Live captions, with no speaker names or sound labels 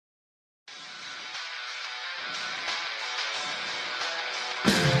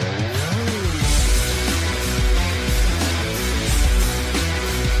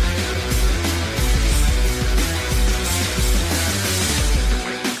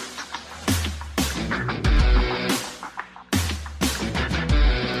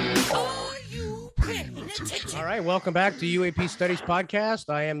right, welcome back to UAP Studies Podcast.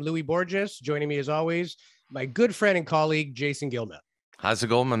 I am Louis Borges. Joining me as always, my good friend and colleague, Jason Gilman. How's it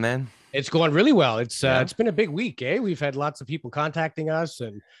going, my man? It's going really well. It's been a big week, eh? We've had lots of people contacting us,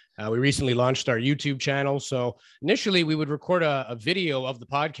 and we recently launched our YouTube channel. So initially, we would record a video of the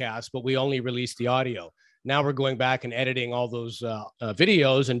podcast, but we only released the audio. Now we're going back and editing all those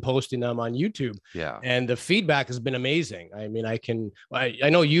videos and posting them on YouTube. Yeah. And the feedback has been amazing. I mean, I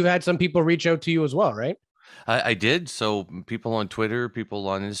know you've had some people reach out to you as well, right? I did. So people on Twitter, people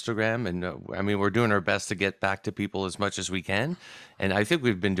on Instagram, and I mean, we're doing our best to get back to people as much as we can. And I think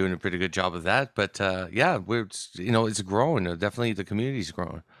we've been doing a pretty good job of that. But it's growing. Definitely the community's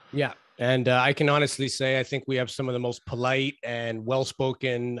growing. Yeah. And I can honestly say, I think we have some of the most polite and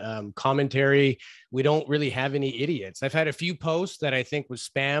well-spoken commentary. We don't really have any idiots. I've had a few posts that I think was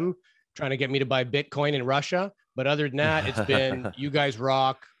spam trying to get me to buy Bitcoin in Russia. But other than that, it's been, you guys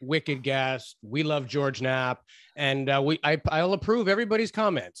rock, wicked guest. We love George Knapp. And I'll approve everybody's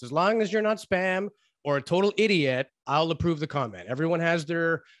comments. As long as you're not spam or a total idiot, I'll approve the comment. Everyone has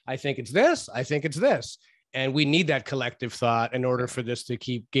their, I think it's this, I think it's this. And we need that collective thought in order for this to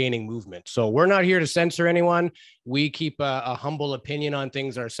keep gaining movement. So we're not here to censor anyone. We keep a humble opinion on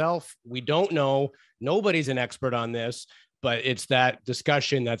things ourselves. We don't know. Nobody's an expert on this, but it's that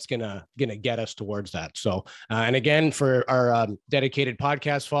discussion that's gonna get us towards that. So, and again, for our dedicated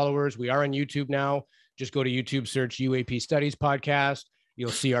podcast followers, we are on YouTube now. Just go to YouTube, search UAP Studies Podcast. You'll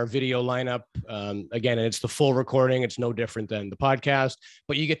see our video lineup. Again, and it's the full recording. It's no different than the podcast,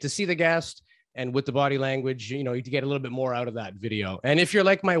 but you get to see the guest. And with the body language, you get a little bit more out of that video. And if you're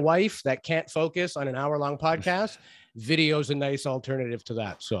like my wife that can't focus on an hour-long podcast, video is a nice alternative to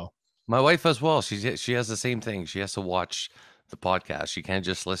that. So my wife as well. She has the same thing. She has to watch the podcast. She can't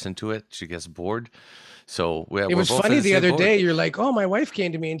just listen to it. She gets bored. So it was funny the other day. You're like, oh, my wife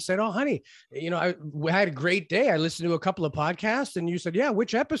came to me and said, oh, honey, we had a great day. I listened to a couple of podcasts. And you said, yeah,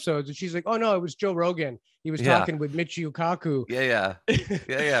 which episodes? And she's like, oh, no, it was Joe Rogan. He was talking with Michio Kaku. Yeah.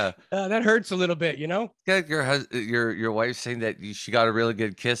 That hurts a little bit, Yeah, your wife saying that she got a really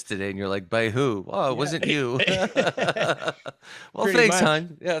good kiss today, and you're like, by who? Oh, it wasn't you. Well, thanks,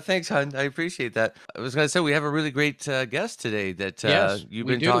 hon. Yeah, thanks, hon. I appreciate that. I was going to say we have a really great guest today that you've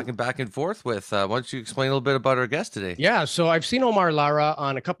been talking back and forth with. Why don't you explain a little bit about our guest today? Yeah, so I've seen Omar Lara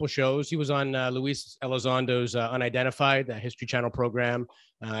on a couple of shows. He was on Luis Elizondo's Unidentified, the History Channel program.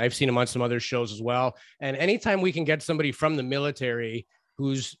 I've seen him on some other shows as well. And anytime we can get somebody from the military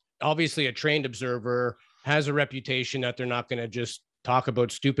who's obviously a trained observer, has a reputation that they're not going to just talk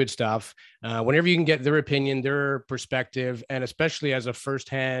about stupid stuff, whenever you can get their opinion, their perspective, and especially as a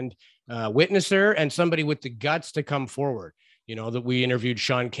firsthand witnesser and somebody with the guts to come forward. That we interviewed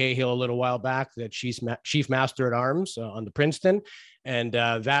Sean Cahill a little while back, that she's Chief Master at Arms on the Princeton. And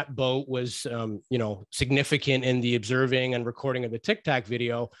that boat was, significant in the observing and recording of the Tic Tac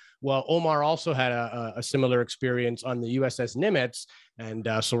video. Well, Omar also had a similar experience on the U.S.S. Nimitz. And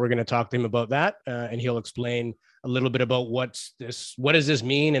so we're going to talk to him about that. And he'll explain a little bit about what does this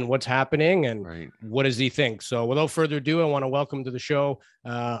mean and what's happening and what does he think. So without further ado, I want to welcome to the show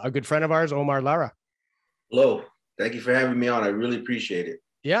a good friend of ours, Omar Lara. Hello. Thank you for having me on. I really appreciate it.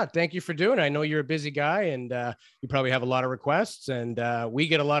 Yeah, thank you for doing it. I know you're a busy guy and you probably have a lot of requests, and we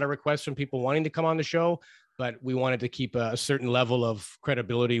get a lot of requests from people wanting to come on the show, but we wanted to keep a certain level of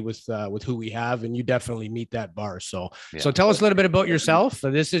credibility with who we have, and you definitely meet that bar. So tell us a little bit about yourself.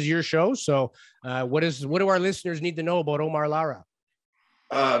 This is your show. So what do our listeners need to know about Omar Lara?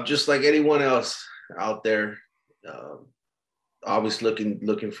 Just like anyone else out there, always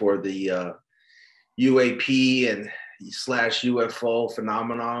looking for the UAP and / UFO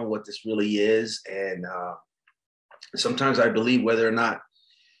phenomenon, what this really is. And sometimes I believe whether or not,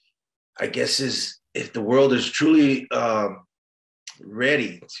 I guess, if the world is truly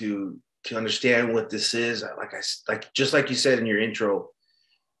ready to understand what this is, just like you said in your intro,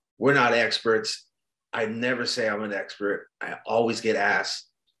 we're not experts. I never say I'm an expert. I always get asked,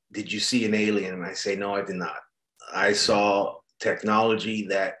 did you see an alien? And I say, no, I did not. I saw technology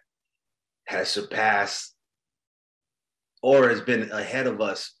that has surpassed or has been ahead of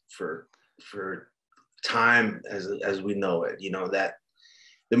us for time as we know it. That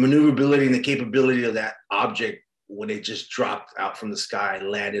the maneuverability and the capability of that object, when it just dropped out from the sky,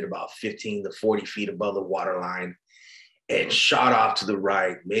 landed about 15 to 40 feet above the waterline and shot off to the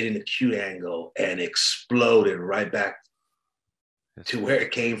right, made an acute angle and exploded right back to where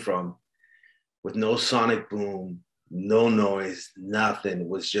it came from with no sonic boom, no noise, nothing. It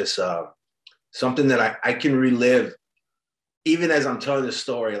was just something that I can relive. Even as I'm telling the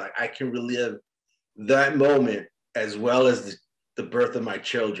story, like I can relive that moment as well as the birth of my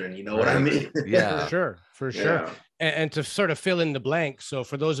children. You know what I mean? Yeah, for sure. And to sort of fill in the blank. So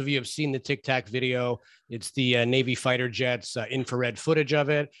for those of you who have seen the Tic Tac video, it's the Navy fighter jets, infrared footage of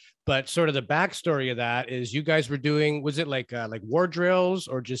it. But sort of the backstory of that is you guys were doing, was it like war drills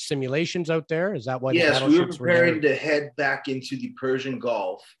or just simulations out there? Is that why? Yes, we were preparing to head back into the Persian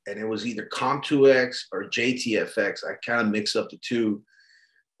Gulf, and it was either Com2X or JTFX. I kind of mix up the two,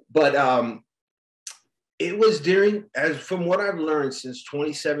 but it was during, as from what I've learned since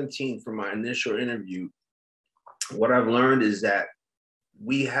 2017 from my initial interview, what I've learned is that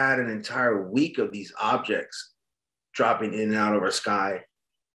we had an entire week of these objects dropping in and out of our sky,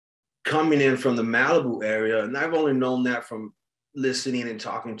 coming in from the Malibu area. And I've only known that from listening and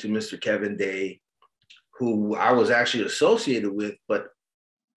talking to Mr. Kevin Day, who I was actually associated with, but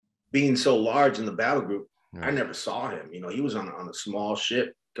being so large in the battle group, I never saw him. You know, he was on a small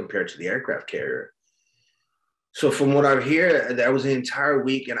ship compared to the aircraft carrier. So from what I hear, that was the entire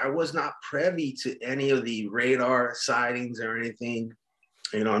week, and I was not privy to any of the radar sightings or anything.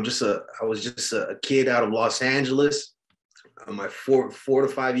 You know, I was just a kid out of Los Angeles. My 4 to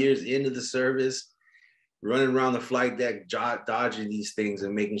 5 years into the service, running around the flight deck, dodging these things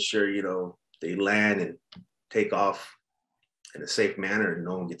and making sure, you know, they land and take off in a safe manner and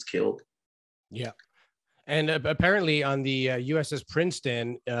no one gets killed. Yeah. And apparently on the U.S.S.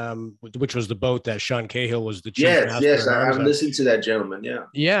 Princeton, which was the boat that Sean Cahill was the chief master. Yes, I've listened to that gentleman. Yeah.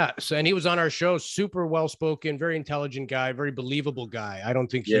 Yeah. So, and he was on our show, super well-spoken, very intelligent guy, very believable guy. I don't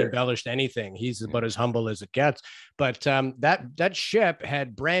think he embellished anything. He's about as humble as it gets. But that ship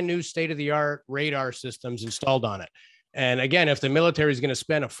had brand new state-of-the-art radar systems installed on it. And again, if the military is going to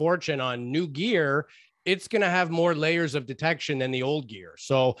spend a fortune on new gear, it's going to have more layers of detection than the old gear.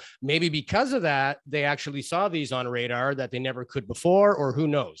 So maybe because of that, they actually saw these on radar that they never could before, or who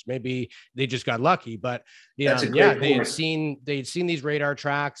knows, maybe they just got lucky. But they had seen these radar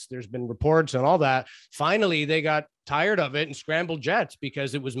tracks. There's been reports and all that. Finally, they got tired of it and scrambled jets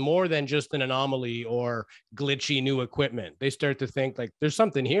because it was more than just an anomaly or glitchy new equipment. They start to think like there's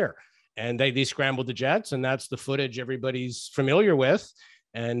something here, and they scrambled the jets, and that's the footage everybody's familiar with.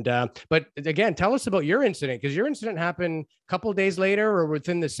 And but again, tell us about your incident, because your incident happened a couple of days later or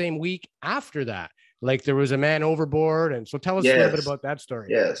within the same week after that. Like there was a man overboard. And so tell us a little bit about that story.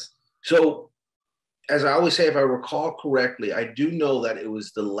 Yes. So as I always say, if I recall correctly, I do know that it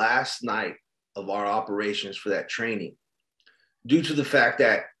was the last night of our operations for that training, due to the fact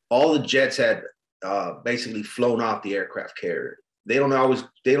that all the jets had basically flown off the aircraft carrier. They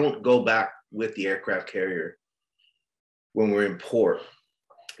don't go back with the aircraft carrier when we're in port.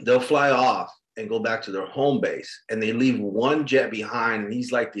 They'll fly off and go back to their home base, and they leave one jet behind, and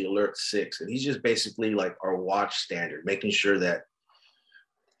he's like the Alert 6, and he's just basically like our watch standard, making sure that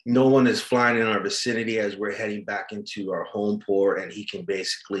no one is flying in our vicinity as we're heading back into our home port, and he can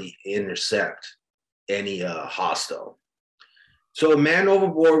basically intercept any hostile. So a man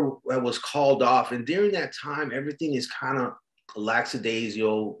overboard was called off, and during that time, everything is kind of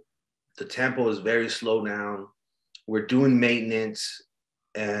lackadaisical. The tempo is very slow down. We're doing maintenance.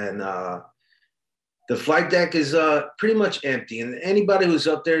 And the flight deck is pretty much empty, and anybody who's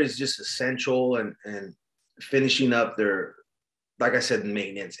up there is just essential and finishing up their, like I said,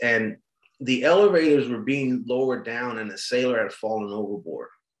 maintenance. And the elevators were being lowered down, and a sailor had fallen overboard.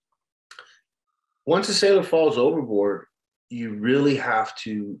 Once a sailor falls overboard, you really have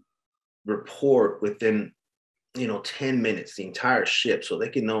to report within 10 minutes the entire ship, so they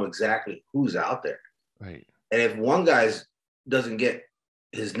can know exactly who's out there. Right. And if one guy doesn't get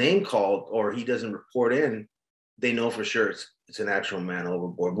his name called or he doesn't report in, they know for sure it's an actual man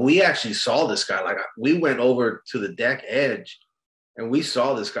overboard. But we actually saw this guy, like we went over to the deck edge and we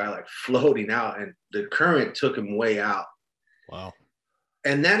saw this guy like floating out, and the current took him way out. Wow.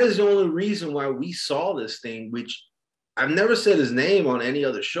 And that is the only reason why we saw this thing, which I've never said his name on any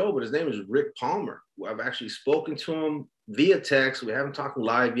other show, but his name is Rick Palmer. I've actually spoken to him via text. We haven't talked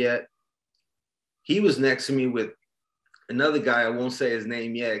live yet. He was next to me with another guy, I won't say his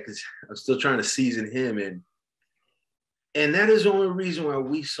name yet because I'm still trying to season him in. And that is the only reason why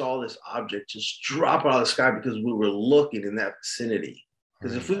we saw this object just drop out of the sky, because we were looking in that vicinity.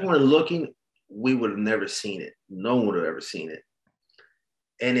 Because if we weren't looking, we would have never seen it. No one would have ever seen it.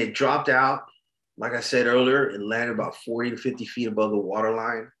 And it dropped out. Like I said earlier, it landed about 40 to 50 feet above the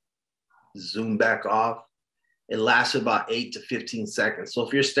waterline, zoomed back off. It lasted about 8 to 15 seconds. So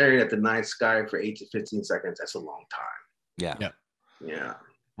if you're staring at the night sky for 8 to 15 seconds, that's a long time. Yeah.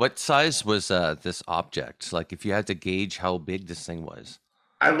 What size was this object? Like, if you had to gauge how big this thing was?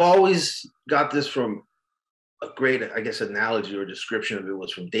 I've always got this from a great, I guess, analogy or description of it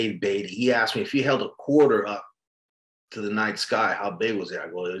was from Dave Beatty. He asked me if he held a quarter up to the night sky. How big was it? I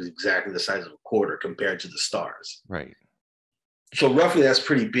go, it was exactly the size of a quarter compared to the stars. Right. So roughly that's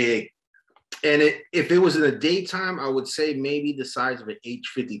pretty big. And if it was in the daytime, I would say maybe the size of an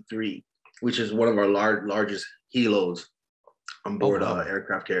H-53, which is one of our largest helos on board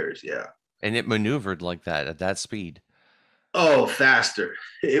aircraft carriers. Yeah. And it maneuvered like that at that speed. Oh, faster.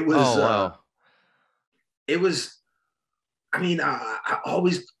 It was, wow. It was, I mean,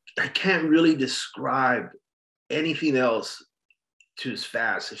 I can't really describe anything else to as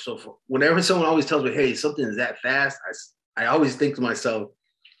fast. So whenever someone always tells me, hey, something is that fast, I always think to myself,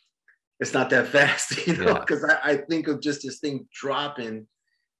 it's not that fast, you know, because I think of just this thing dropping,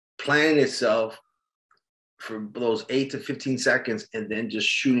 planning itself for those 8 to 15 seconds, and then just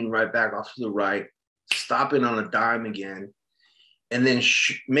shooting right back off to the right, stopping on a dime again, and then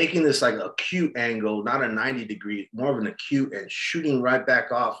making this like acute angle, not a 90 degree, more of an acute, and shooting right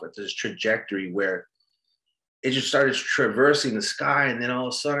back off at this trajectory where it just started traversing the sky, and then all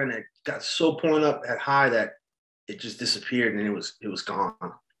of a sudden it got so point up at high that it just disappeared, and it was gone.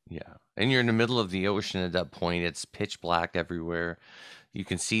 Yeah. And you're in the middle of the ocean at that point. It's pitch black everywhere. You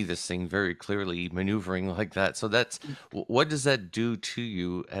can see this thing very clearly maneuvering like that. So what does that do to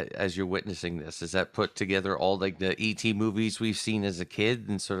you as you're witnessing this? Does that put together all like the ET movies we've seen as a kid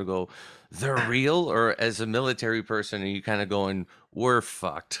and sort of go, they're real? Or as a military person, are you kind of going, we're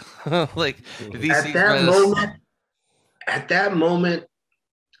fucked? Like at that moment,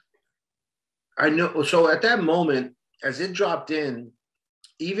 I know. So at that moment, as it dropped in,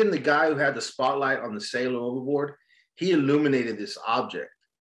 even the guy who had the spotlight on the sailor overboard, he illuminated this object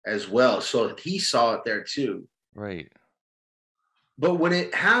as well. So he saw it there too. Right. But when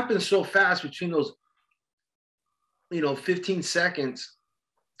it happened so fast between those, 15 seconds,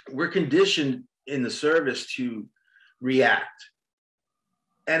 we're conditioned in the service to react.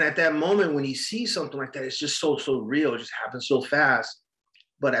 And at that moment, when you see something like that, it's just so real. It just happens so fast.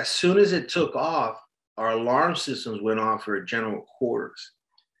 But as soon as it took off, our alarm systems went on for general quarters.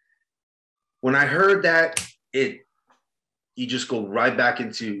 When I heard that, you just go right back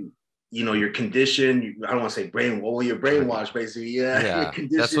into, your condition. I don't want to say you're brainwashed, basically. Yeah. You're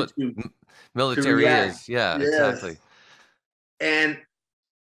conditioned. That's what military is. Yeah, yes. Exactly. And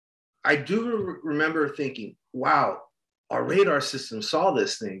I do remember thinking, wow, our radar system saw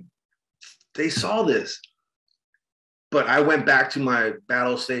this thing. They saw this. But I went back to my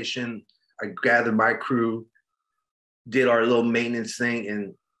battle station. I gathered my crew, did our little maintenance thing.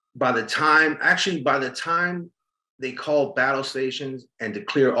 And by the time they called battle stations and to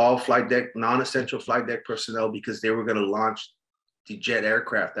clear all flight deck, non-essential flight deck personnel, because they were going to launch the jet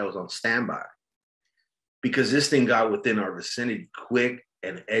aircraft that was on standby, because this thing got within our vicinity quick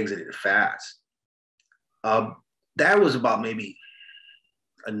and exited fast. That was about maybe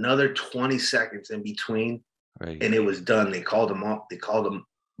another 20 seconds in between, right, and it was done. They called them off. They called them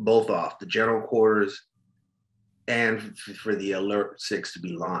both off, the general quarters and for the Alert 6 to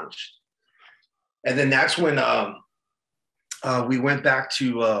be launched. And then that's when we went back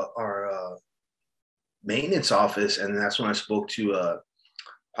to our maintenance office, and that's when I spoke to,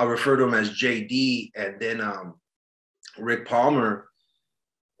 I'll refer to him as JD, and then Rick Palmer.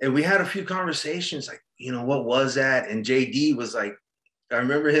 And we had a few conversations like, what was that? And JD was like, I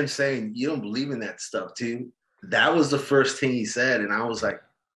remember him saying, you don't believe in that stuff too? That was the first thing he said. And I was like,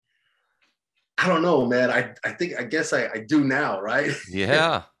 I don't know, man. I guess I do now, right?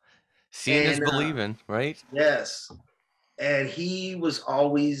 Yeah. Seeing is believing, right? Yes. And he was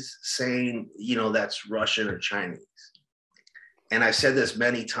always saying, that's Russian or Chinese. And I said this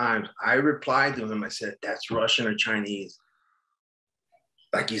many times. I replied to him. I said, that's Russian or Chinese.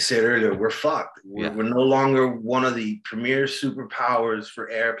 Like you said earlier, we're fucked. We're no longer one of the premier superpowers for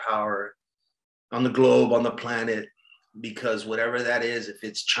air power on the globe, on the planet, because whatever that is, if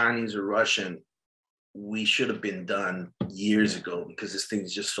it's Chinese or Russian, we should have been done years ago, because this thing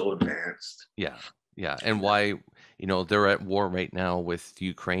is just so advanced. Yeah. Yeah. And why, they're at war right now with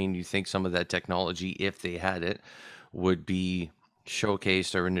Ukraine. You think some of that technology, if they had it, would be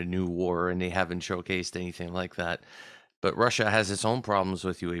showcased or in a new war, and they haven't showcased anything like that. But Russia has its own problems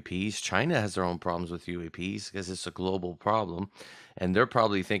with UAPs. China has their own problems with UAPs because it's a global problem. And they're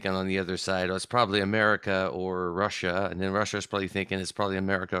probably thinking on the other side, it's probably America or Russia. And then Russia's probably thinking it's probably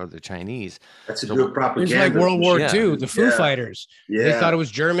America or the Chinese. That's a good propaganda. It's like World War II, the Foo Fighters. Yeah. They thought it was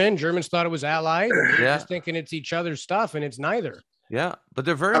German. Germans thought it was Allied. They're just thinking it's each other's stuff, and it's neither. Yeah, but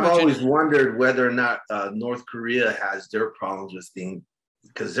they're very I've much... always wondered whether or not North Korea has their problems with things,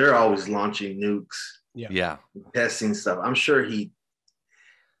 because they're always launching nukes. Yeah. Testing stuff. I'm sure he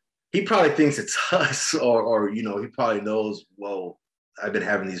probably thinks it's us, or he probably knows, well, I've been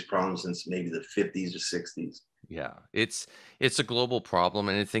having these problems since maybe the 50s or 60s. Yeah, it's a global problem,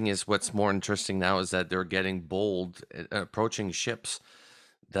 and the thing is, what's more interesting now is that they're getting bold, approaching ships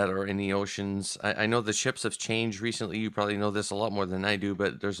that are in the oceans. I know the ships have changed recently. You probably know this a lot more than I do,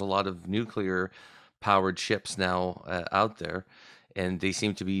 but there's a lot of nuclear powered ships now out there, and they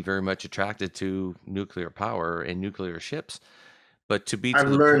seem to be very much attracted to nuclear power and nuclear ships. But to be to I've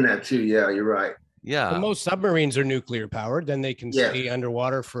the learned that too. Yeah, you're right. Well, yeah, most submarines are nuclear powered, then they can Yes. stay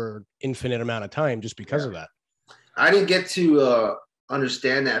underwater for infinite amount of time just because of that. I didn't get to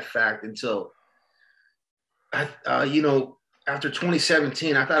understand that fact until, after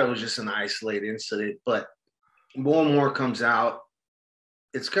 2017. I thought it was just an isolated incident, but more and more comes out.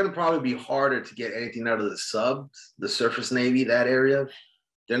 It's going to probably be harder to get anything out of the subs, the surface Navy, that area.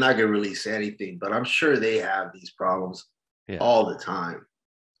 They're not going to release anything, but I'm sure they have these problems all the time.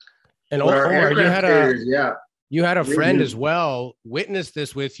 And but our Omar, aircraft carriers, you had a friend as well witness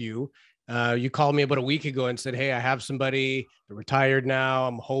this with you. You called me about a week ago and said, "Hey, I have somebody, they're retired now.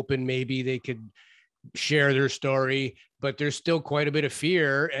 I'm hoping maybe they could share their story," but there's still quite a bit of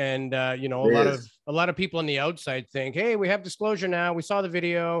fear. And, a lot of people on the outside think, "Hey, we have disclosure now. We saw the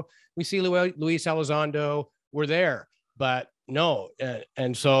video. We see Luis Elizondo. We're there." But no.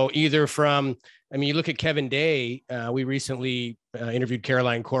 And so either you look at Kevin Day. We recently interviewed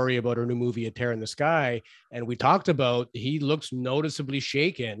Caroline Corey about her new movie, A Tear in the Sky. And we talked about, he looks noticeably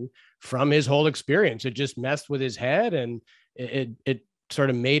shaken from his whole experience. It just messed with his head, and it sort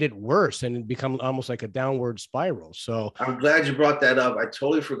of made it worse, and it become almost like a downward spiral. So I'm glad you brought that up. I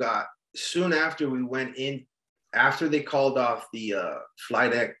totally forgot. Soon after we went in, after they called off the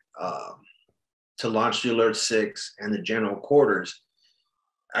flight deck to launch the Alert 6 and the general quarters,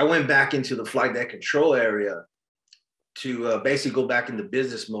 I went back into the flight deck control area to basically go back into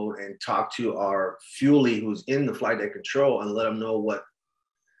business mode and talk to our fuelie who's in the flight deck control and let them know what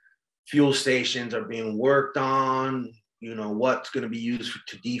fuel stations are being worked on, what's going to be used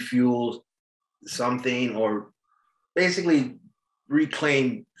to defuel something, or basically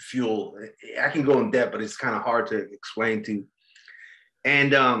reclaim fuel. I can go in depth, but it's kind of hard to explain to.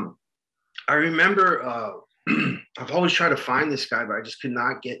 And I remember I've always tried to find this guy, but I just could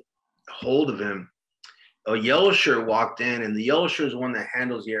not get a hold of him. A yellow shirt walked in, and the yellow shirt is the one that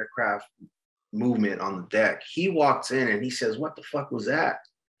handles the aircraft movement on the deck. He walks in and he says, "What the fuck was that?"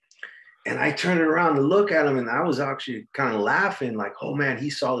 And I turned around to look at him, and I was actually kind of laughing, like, "Oh man,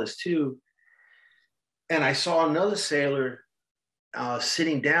 he saw this too." And I saw another sailor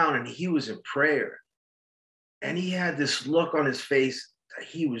sitting down, and he was in prayer. And he had this look on his face that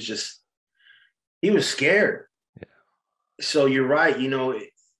he was scared. Yeah. So you're right.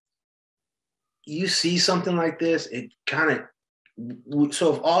 You see something like this, it kind of,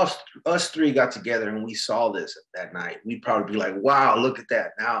 so if us three got together and we saw this that night, we'd probably be like, "Wow, look at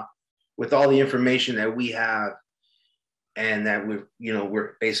that." Now, with all the information that we have, and that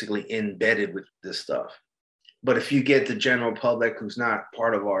we're basically embedded with this stuff. But if you get the general public who's not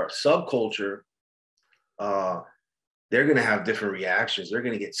part of our subculture, they're going to have different reactions. They're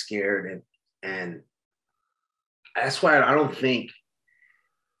going to get scared. And that's why I don't think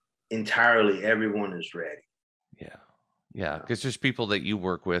entirely everyone is ready. Yeah. Because there's people that you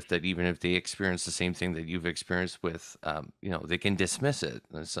work with that even if they experience the same thing that you've experienced with, they can dismiss it.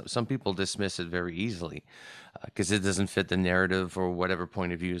 And some people dismiss it very easily because it doesn't fit the narrative or whatever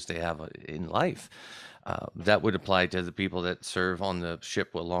point of views they have in life. That would apply to the people that serve on the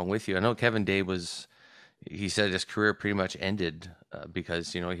ship along with you. I know Kevin Day he said his career pretty much ended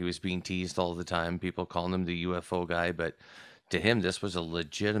because, he was being teased all the time. People calling him the UFO guy, but to him, this was a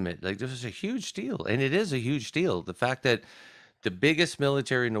legitimate, this was a huge deal. And it is a huge deal. The fact that the biggest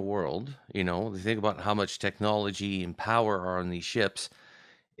military in the world, they think about how much technology and power are on these ships,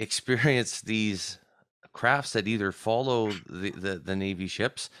 experience these crafts that either follow the Navy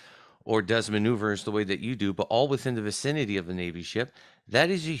ships or does maneuvers the way that you do, but all within the vicinity of the Navy ship. That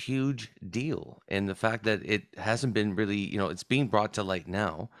is a huge deal. And the fact that it hasn't been really, it's being brought to light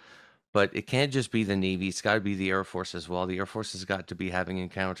now, but it can't just be the Navy. It's got to be the Air Force as well. The Air Force has got to be having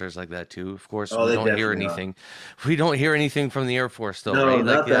encounters like that too. Of course, we don't hear anything. We don't hear anything from the Air Force though, right?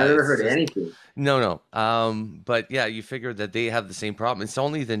 Nothing. I never heard anything. No. But yeah, you figure that they have the same problem. It's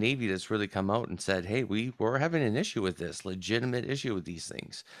only the Navy that's really come out and said, "Hey, we're having an issue with this, legitimate issue with these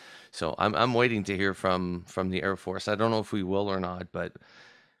things." So I'm waiting to hear from the Air Force. I don't know if we will or not, but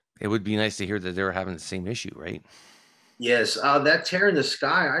it would be nice to hear that they're having the same issue, right? Yes, that tear in the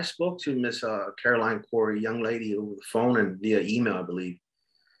sky. I spoke to Miss Caroline Corey, young lady, over the phone and via email, I believe.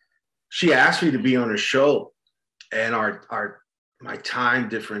 She asked me to be on her show, and my time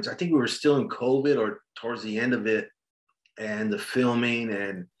difference. I think we were still in COVID or towards the end of it, and the filming,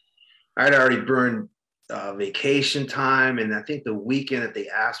 and I'd already burned vacation time. And I think the weekend that they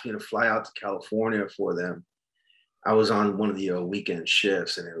asked me to fly out to California for them, I was on one of the weekend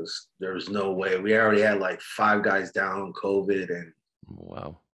shifts, and there was no way. We already had like 5 guys down on COVID, and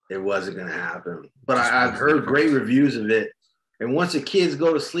wow, it wasn't going to happen. But I've heard great reviews of it. And once the kids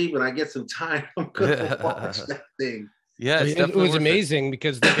go to sleep and I get some time, I'm going to watch that thing. Yeah, it was amazing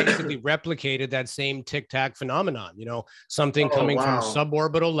because they basically replicated that same Tic Tac phenomenon, something coming from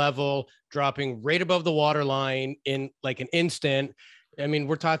suborbital level, dropping right above the waterline in like an instant. I mean,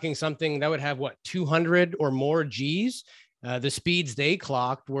 we're talking something that would have 200 or more Gs. The speeds they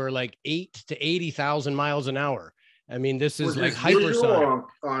clocked were like 8 to 80,000 miles an hour. I mean, this is like hypersonic.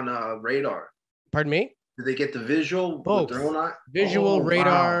 On radar. Pardon me? Did they get the visual? Both. Visual,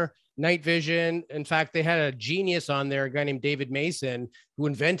 radar, night vision. In fact, they had a genius on there, a guy named David Mason, who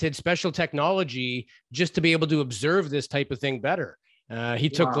invented special technology just to be able to observe this type of thing better. He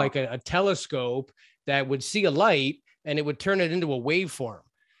took like a telescope that would see a light and it would turn it into a waveform.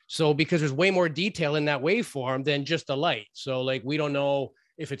 So because there's way more detail in that waveform than just a light. So like, we don't know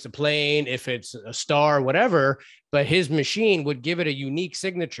if it's a plane, if it's a star, whatever, but his machine would give it a unique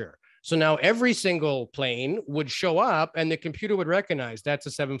signature. So now every single plane would show up and the computer would recognize that's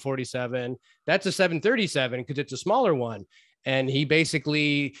a 747, that's a 737 because it's a smaller one. And he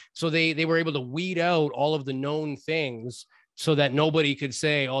basically, so they were able to weed out all of the known things so that nobody could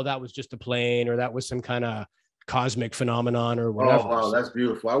say, oh, that was just a plane or that was some kind of cosmic phenomenon or whatever. Oh, wow, that's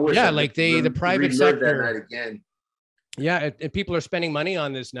beautiful. I wish the private sector. That night again. Yeah, and people are spending money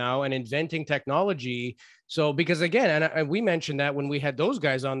on this now and inventing technology. So because again, and we mentioned that when we had those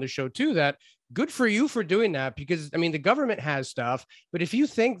guys on the show too, that good for you for doing that, because I mean, the government has stuff, but if you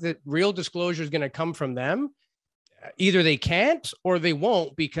think that real disclosure is going to come from them, either they can't or they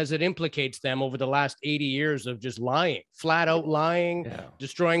won't, because it implicates them over the last 80 years of just lying, flat out lying,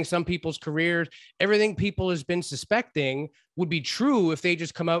 destroying some people's careers. Everything people has been suspecting would be true if they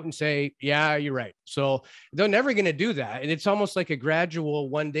just come out and say, yeah, you're right. So they're never going to do that. And it's almost like a gradual,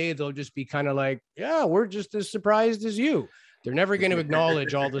 one day they'll just be kind of like, yeah, we're just as surprised as you. They're never going to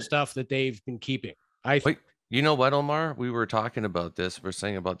acknowledge all the stuff that they've been keeping. Wait, you know what, Omar? We were talking about this. We're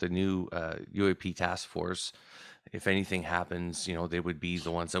saying about the new UAP task force. If anything happens, they would be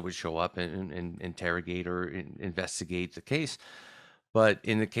the ones that would show up and interrogate or investigate the case. But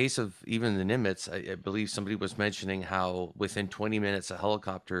in the case of even the Nimitz, I believe somebody was mentioning how within 20 minutes, a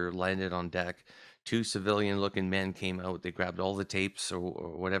helicopter landed on deck. 2 civilian-looking men came out. They grabbed all the tapes or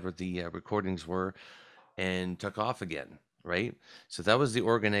whatever the recordings were and took off again, right? So that was the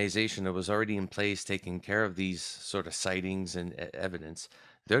organization that was already in place taking care of these sort of sightings and evidence.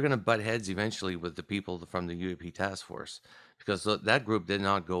 They're going to butt heads eventually with the people from the UAP task force, because that group did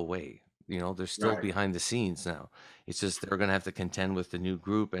not go away. They're still behind the scenes now. It's just they're going to have to contend with the new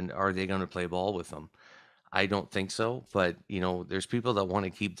group, and are they going to play ball with them? I don't think so, but there's people that want to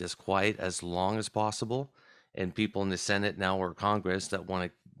keep this quiet as long as possible, and people in the Senate now or Congress that want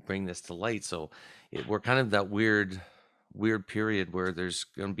to bring this to light. So we're kind of that weird period where there's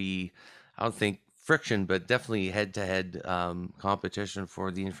going to be, I don't think friction, but definitely head-to-head competition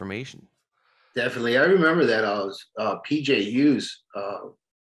for the information. Definitely. I remember that. I was PJ Hughes.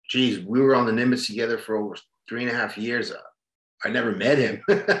 We were on the Nimitz together for over 3.5 years. I never met him.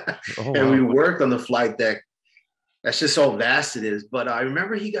 And we worked on the flight deck. That's just how vast it is. But I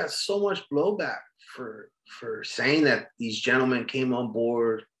remember he got so much blowback for saying that these gentlemen came on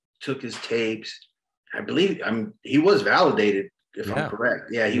board, took his tapes. I believe he was validated, if I'm correct.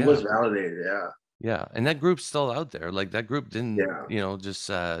 Yeah, he was validated. Yeah. Yeah, and that group's still out there. Like, that group didn't, just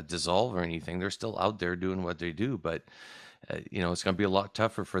dissolve or anything. They're still out there doing what they do, but it's going to be a lot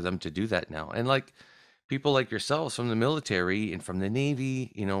tougher for them to do that now. And like people like yourselves from the military and from the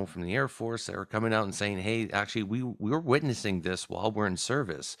Navy, from the Air Force, that are coming out and saying, "Hey, actually, we're witnessing this while we're in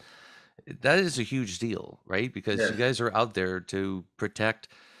service." That is a huge deal, right? Because you guys are out there to protect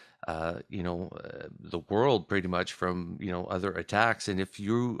the world pretty much from, other attacks. And if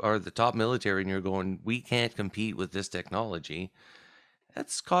you are the top military and you're going, we can't compete with this technology,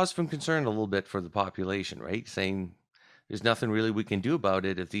 that's cause for concern a little bit for the population, right? Saying there's nothing really we can do about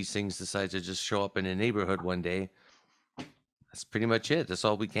it if these things decide to just show up in a neighborhood one day. That's pretty much it. That's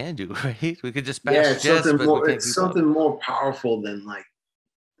all we can do, right? We could just bash jets, but it's something more powerful than like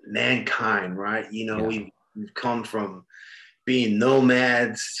mankind, right? We've come from being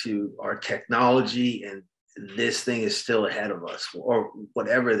nomads to our technology, and this thing is still ahead of us, or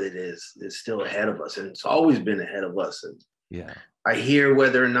whatever it is still ahead of us, and it's always been ahead of us. And I hear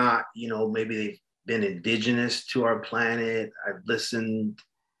whether or not maybe they've been indigenous to our planet. I've listened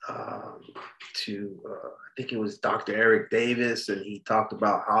to I think it was Dr. Eric Davis, and he talked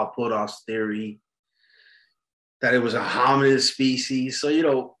about Hal Puthoff's theory that it was a hominid species. So, you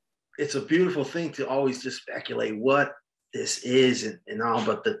know, it's a beautiful thing to always just speculate what this is and all,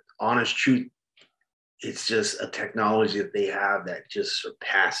 but the honest truth, it's just a technology that they have that just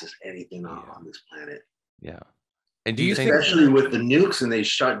surpasses anything on this planet. Yeah. And do you especially with the nukes, and they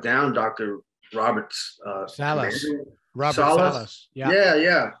shut down Dr. Robert's Salas. Robert Salas.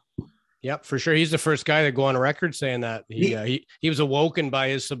 Yeah. Yep, for sure. He's the first guy to go on record saying that he was awoken by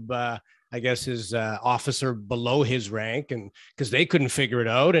his I guess his officer below his rank, and because they couldn't figure it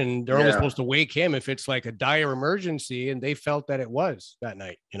out, and they're only supposed to wake him if it's like a dire emergency, and they felt that it was that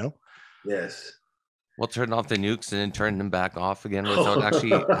night, you know? Yes. Well, turn off the nukes and then turn them back off again without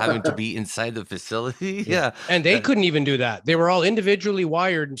actually having to be inside the facility. Yeah. And they couldn't even do that. They were all individually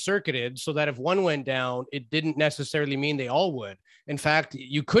wired and circuited so that if one went down, it didn't necessarily mean they all would. In fact,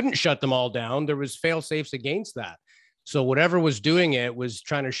 you couldn't shut them all down. There was fail safes against that. So whatever was doing it was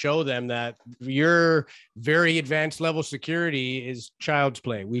trying to show them that your very advanced level security is child's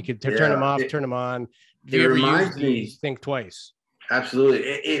play. We could turn them off, turn them on. If you ever use these, think twice. Absolutely.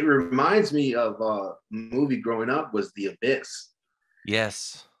 It reminds me of a movie growing up was The Abyss.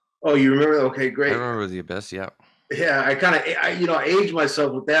 Yes. Oh, you remember? Okay, great. I remember The Abyss, yeah. Yeah, I aged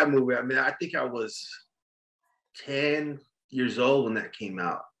myself with that movie. I mean, I think I was 10 years old when that came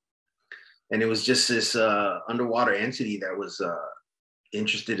out. And it was just this underwater entity that was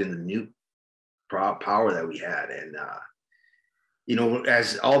interested in the nuke power that we had. And, you know,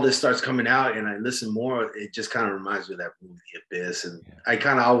 as all this starts coming out and I listen more, it just kind of reminds me of that movie, The Abyss. And I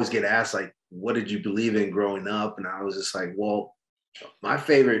kind of always get asked, like, what did you believe in growing up? And I was just like, well, my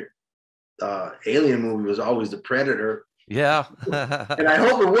favorite alien movie was always The Predator. Yeah. And I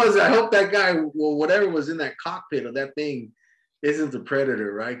hope it was. I hope that guy, well, whatever was in that cockpit of that thing isn't the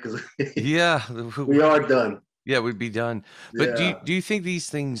Predator, right? Because we are done. Yeah, we'd be done. But do you think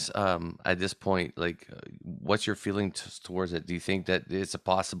these things at this point, like, what's your feeling towards it? Do you think that it's a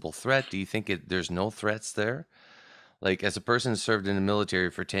possible threat? Do you think there's no threats there? Like, as a person who served in the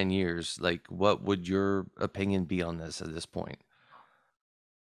military for 10 years, like, what would your opinion be on this at this point?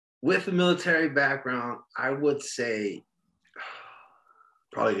 With a military background, I would say,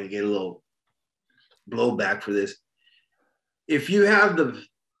 probably gonna get a little blowback for this. If you have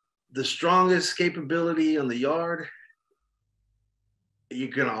the strongest capability on the yard, you're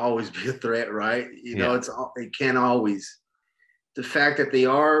gonna always be a threat, right? You know, it can't always. The fact that they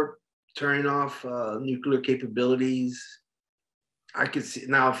are turning off nuclear capabilities, I could see.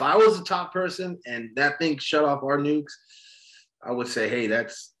 Now, if I was the top person and that thing shut off our nukes, I would say, hey,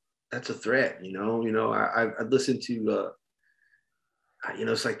 that's a threat. You know, I listened to, you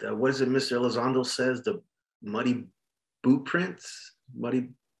know, it's like what is it? Mr. Elizondo says the muddy boot prints.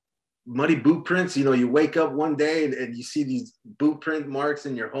 You know, you wake up one day and you see these boot print marks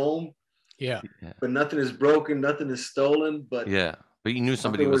in your home. Yeah. But nothing is broken, nothing is stolen. But you knew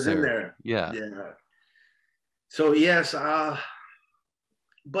somebody was in there. Yeah. So yes,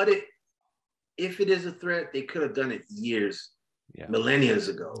 but if it is a threat, they could have done it millennia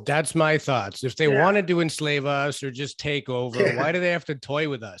ago. That's my thoughts. If they wanted to enslave us or just take over, why do they have to toy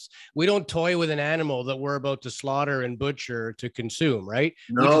with us? We don't toy with an animal that we're about to slaughter and butcher to consume, right?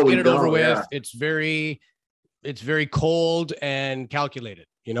 No, we just get it over with. Yeah. It's very cold and calculated.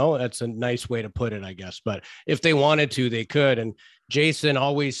 You know, that's a nice way to put it, I guess. But if they wanted to, they could. And Jason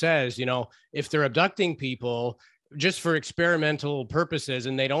always says, you know, if they're abducting people just for experimental purposes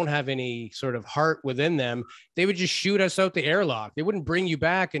and they don't have any sort of heart within them, they would just shoot us out the airlock. They wouldn't bring you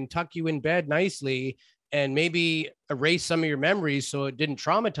back and tuck you in bed nicely and maybe erase some of your memories so it didn't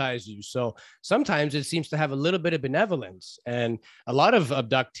traumatize you. So sometimes it seems to have a little bit of benevolence. And a lot of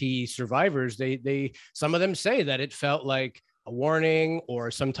abductee survivors, some of them say that it felt like a warning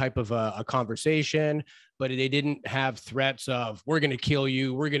or some type of a conversation, but they didn't have threats of, we're going to kill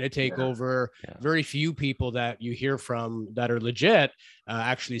you, we're going to take over. Very few people that you hear from that are legit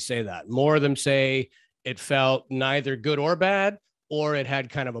actually say that. More of them say it felt neither good or bad, or it had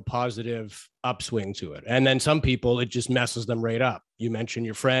kind of a positive upswing to it. And then some people, it just messes them right up. You mentioned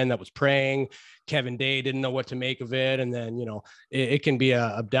your friend that was praying. Kevin Day didn't know what to make of it. And then, you know, it can be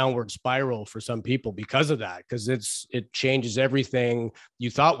a downward spiral for some people because of that, because it changes everything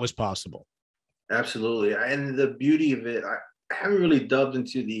you thought was possible. Absolutely. And the beauty of it, I haven't really delved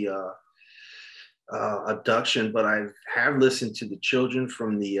into the abduction, but I have listened to the children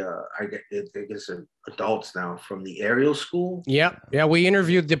from the, I guess adults now, from the aerial school. Yeah. We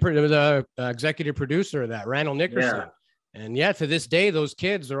interviewed the executive producer of that, Randall Nickerson. And to this day, those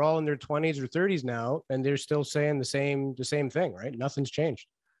kids are all in their 20s or 30s now, and they're still saying the same thing, right? Nothing's changed.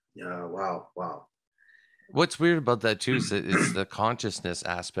 Yeah. Wow. What's weird about that too is that it's the consciousness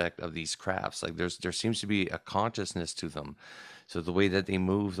aspect of these crafts. Like there seems to be a consciousness to them. So the way that they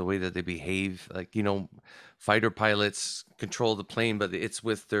move, the way that they behave, like, fighter pilots control the plane, but it's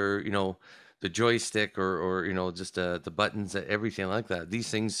with their, the joystick or just the buttons, everything like that. These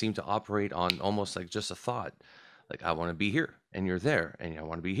things seem to operate on almost like just a thought. Like, I want to be here and you're there, and I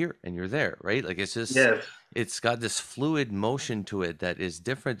want to be here and you're there, right? Like it's just, Yes. it's got this fluid motion to it that is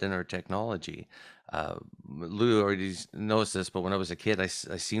different than our technology. Lou already knows this, but when I was a kid, I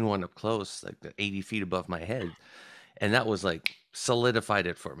seen one up close, like 80 feet above my head. And that was like solidified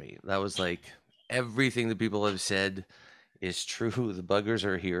it for me. That was like everything that people have said is true. The buggers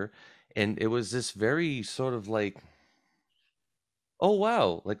are here. And it was this very sort of like, oh,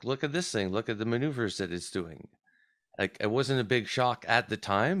 wow, like, look at this thing. Look at the maneuvers that it's doing. Like, it wasn't a big shock at the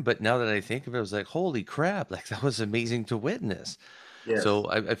time, but now that I think of it, I was like, holy crap, like that was amazing to witness. Yes. So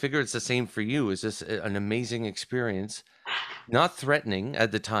I figure it's the same for you. Is this an amazing experience? Not threatening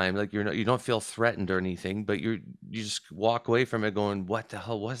at the time, like you don't feel threatened or anything, but you just walk away from it going, what the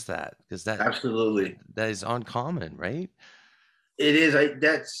hell was that? Because Absolutely. that is uncommon, right? It is.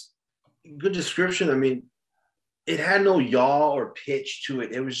 That's good description. I mean, it had no yaw or pitch to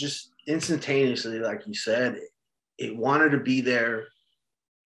it. It was just instantaneously, like you said, it wanted to be there.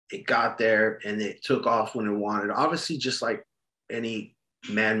 It got there and it took off when it wanted. Obviously, just like any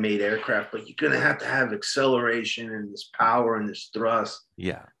man-made aircraft, but you're going to have acceleration and this power and this thrust.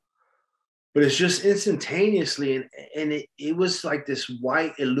 Yeah. But it's just instantaneously. And it was like this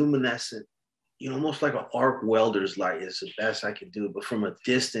white illuminescent, almost like an arc welder's light is the best I could do, but from a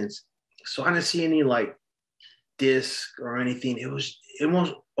distance. So I didn't see any like disc or anything. It was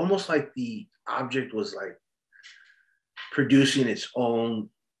almost like the object was like producing its own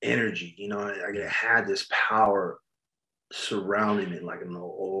energy, like it had this power surrounding it like an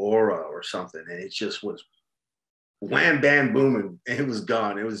aura or something, and it just was wham bam booming and it was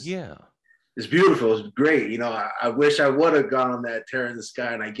gone. It's beautiful. It was great. I wish I would have gone on that Terror in the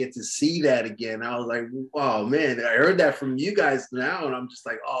Sky and I get to see that again. I was like, oh man, I heard that from you guys now and I'm just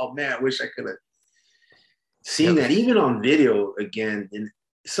like, oh man, I wish I could have seen that even on video again. And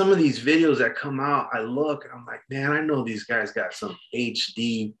some of these videos that come out, I look and I'm like, man, I know these guys got some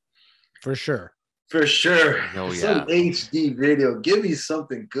HD for sure. For sure. Oh, yeah. Some HD video. Give me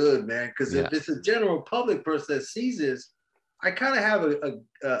something good, man. Because if it's a general public person that sees this, I kind of have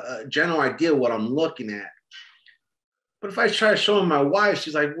a general idea what I'm looking at. But if I try showing my wife,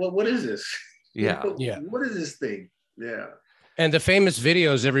 she's like, what is this? Yeah. Yeah. What is this thing? Yeah. And the famous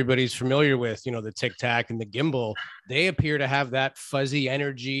videos everybody's familiar with, the Tic Tac and the gimbal, they appear to have that fuzzy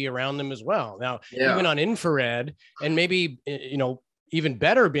energy around them as well. Now, even on infrared, and maybe, even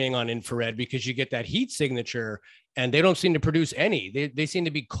better being on infrared because you get that heat signature and they don't seem to produce any. They seem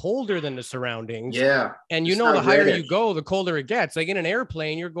to be colder than the surroundings. Yeah. And the higher you go, the colder it gets. Like in an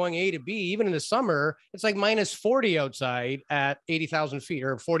airplane, you're going A to B, even in the summer, it's like -40 outside at 80,000 feet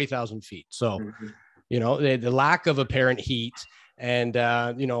or 40,000 feet. So, the lack of apparent heat and,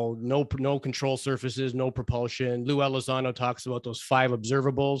 no control surfaces, no propulsion. Lou Elizondo talks about those 5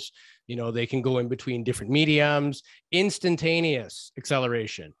 observables. They can go in between different mediums, instantaneous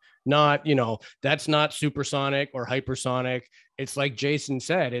acceleration, not, that's not supersonic or hypersonic. It's like Jason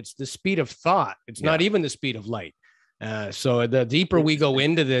said, it's the speed of thought. It's not even the speed of light. So the deeper we go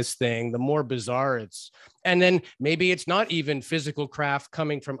into this thing, the more bizarre it's, and then maybe it's not even physical craft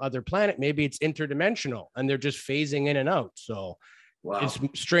coming from other planet. Maybe it's interdimensional and they're just phasing in and out. So it's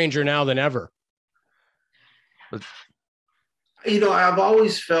stranger now than ever. I've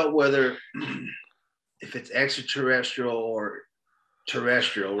always felt whether if it's extraterrestrial or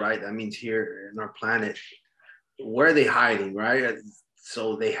terrestrial, right? That means here in our planet, where are they hiding, right?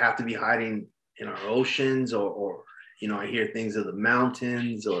 So they have to be hiding in our oceans or I hear things of the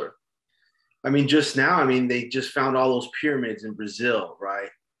mountains just now, they just found all those pyramids in Brazil, right?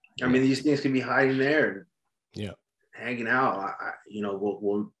 These things can be hiding there and hanging out.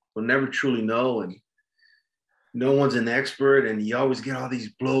 We'll never truly know. And no one's an expert. And you always get all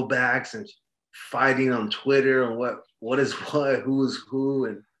these blowbacks and fighting on Twitter and what is what, who is who.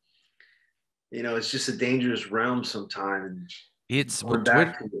 And, it's just a dangerous realm sometimes. It's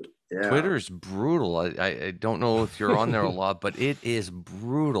Twitter's brutal. I don't know if you're on there a lot, but it is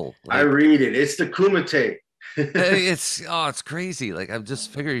brutal. Like, I read it. It's the Kumite. It's crazy. Like, I'm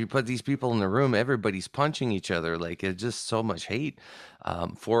just figuring you put these people in the room, everybody's punching each other. Like, it's just so much hate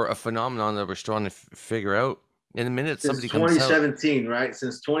for a phenomenon that we're trying to figure out. In a minute, somebody comes out. 2017, right?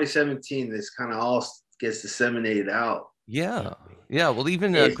 Since 2017, this kind of all gets disseminated out. Yeah. Well,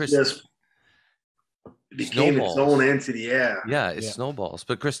 even Chris. It became its own entity. Yeah. Yeah, it snowballs.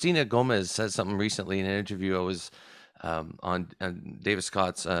 But Christina Gomez said something recently in an interview. I was on David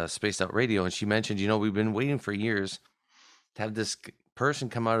Scott's Spaced Out Radio, and she mentioned, we've been waiting for years to have this person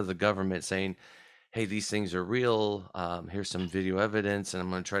come out of the government saying, hey, these things are real. Here's some video evidence, and I'm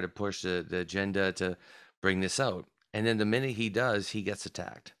going to try to push the agenda to bring this out. And then the minute he does, he gets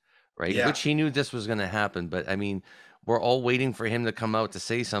attacked, right? Yeah. Which he knew this was going to happen. But I mean, we're all waiting for him to come out to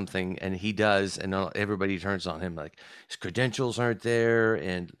say something, and he does, and everybody turns on him like his credentials aren't there.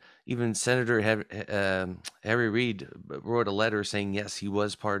 And even Senator Harry Reid wrote a letter saying, yes, he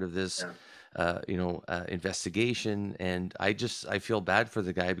was part of this, investigation. And I feel bad for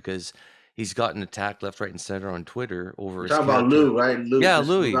the guy because he's gotten attacked left, right, and center on Twitter over his talking about Lou, right?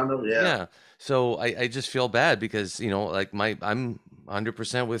 Louis. Yeah. So I just feel bad because, I'm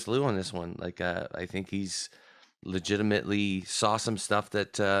 100% with Lou on this one. Like, I think he's legitimately saw some stuff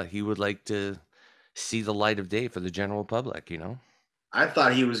that he would like to see the light of day for the general public, I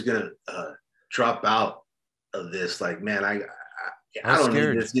thought he was going to drop out of this. Like, man, I don't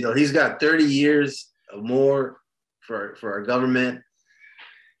need this. He's got 30 years or more for our government.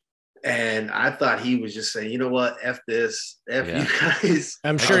 And I thought he was just saying, you know what, F this, F you guys.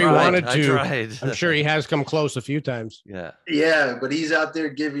 I'm sure he wanted to. I'm sure he has come close a few times. Yeah. Yeah, but he's out there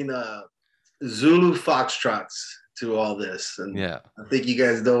giving Zulu foxtrots to all this. And I think you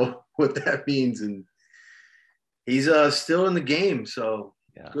guys know what that means. And he's still in the game. So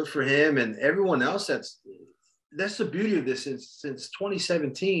good for him and everyone else. That's the beauty of this. Since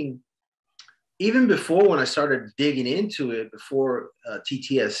 2017, even before when I started digging into it, before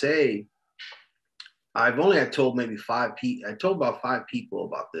TTSA, I've only told maybe 5 people. I told about 5 people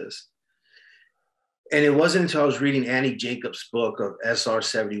about this. And it wasn't until I was reading Annie Jacobs' book of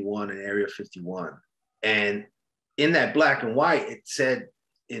SR-71 and Area 51. And in that black and white, it said,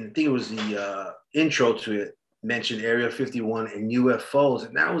 and I think it was the intro to it, mentioned Area 51 and UFOs.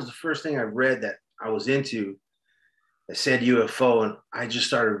 And that was the first thing I read that I was into. I said UFO, and I just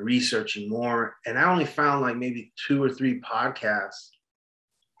started researching more. And I only found like maybe 2 or 3 podcasts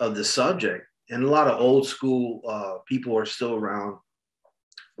of the subject. And a lot of old school people are still around.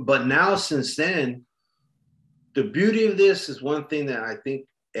 But now, since then, the beauty of this is one thing that I think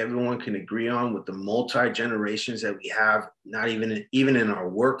everyone can agree on with the multi-generations that we have, not even in our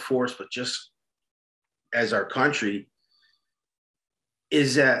workforce, but just as our country,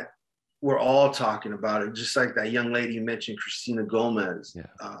 is that we're all talking about it. Just like that young lady you mentioned, Christina Gomez.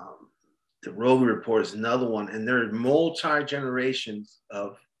 The Rover Report is another one. And there are multi-generations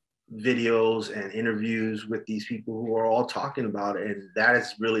of videos and interviews with these people who are all talking about it. And that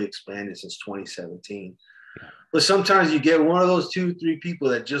has really expanded since 2017. But sometimes you get one of those 2, 3 people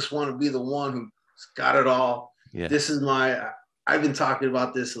that just want to be the one who's got it all. This is I've been talking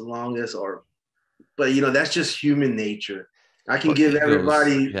about this the longest, but that's just human nature. I can give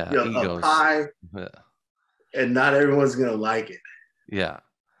everybody a pie, and not everyone's going to like it. Yeah.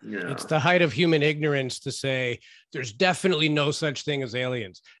 It's the height of human ignorance to say there's definitely no such thing as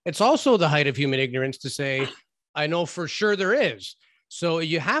aliens. It's also the height of human ignorance to say, I know for sure there is. So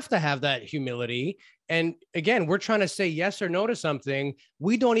you have to have that humility. And again, we're trying to say yes or no to something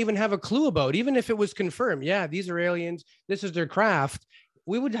we don't even have a clue about, even if it was confirmed. Yeah, these are aliens. This is their craft.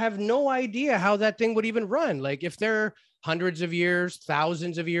 We would have no idea how that thing would even run. Like if they're hundreds of years,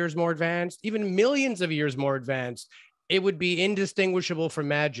 thousands of years more advanced, even millions of years more advanced, it would be indistinguishable from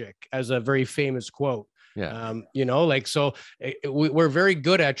magic, as a very famous quote. So we're very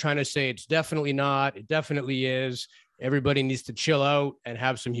good at trying to say it's definitely not, it definitely is. Everybody needs to chill out and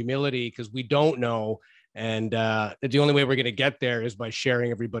have some humility because we don't know. And the only way we're going to get there is by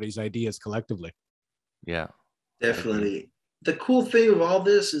sharing everybody's ideas collectively. Yeah, definitely. The cool thing of all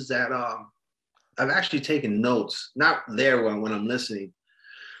this is that I've actually taken notes, not there when I'm listening.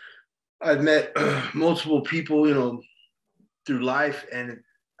 I've met multiple people, through life. And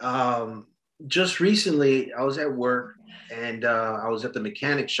just recently I was at work and I was at the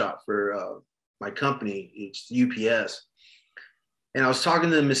mechanic shop for my company. It's UPS. And I was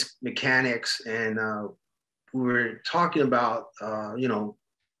talking to the mechanics and we were talking about,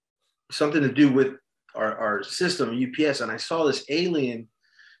 something to do with our system, UPS. And I saw this alien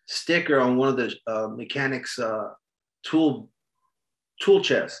sticker on one of the mechanics tool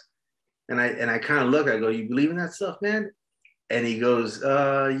chest. And I kind of look, I go, you believe in that stuff, man? And he goes,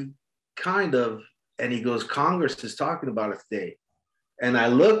 kind of. And he goes, Congress is talking about it today. And I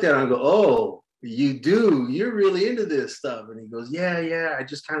looked at him and go, oh, you do? You're really into this stuff. And he goes, yeah, I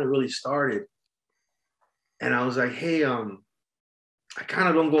just kind of really started. And I was like, hey, I kind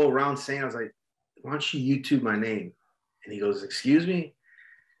of don't go around saying, I was like, why don't you YouTube my name? And he goes, excuse me?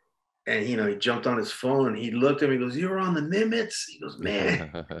 And, you know, he jumped on his phone and he looked at me, he goes, "You were on the Nimitz?" He goes,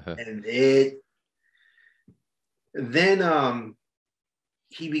 "Man." And then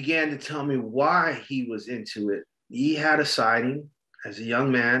he began to tell me why he was into it. He had a sighting as a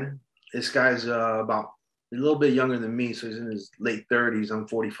young man. This guy's about a little bit younger than me, so he's in his late 30s. I'm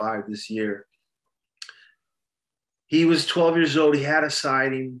 45 this year. He was 12 years old. He had a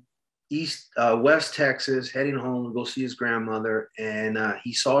sighting, West Texas, heading home to go see his grandmother, and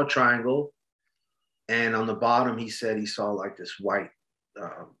he saw a triangle. And on the bottom, he said he saw like this white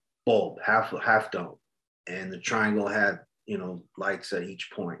bulb, half dome, and the triangle had, you know, lights at each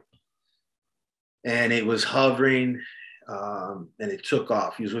point. And it was hovering, and it took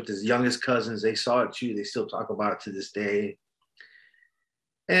off. He was with his youngest cousins. They saw it too. They still talk about it to this day.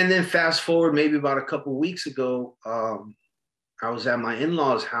 And then fast forward, maybe about a couple of weeks ago, I was at my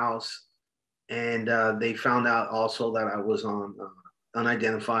in-laws' house, and they found out also that I was on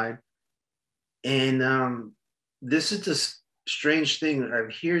unidentified. And this is the strange thing.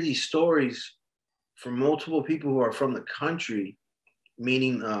 I hear these stories from multiple people who are from the country,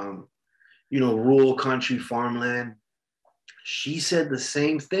 meaning, you know, rural country, farmland. She said the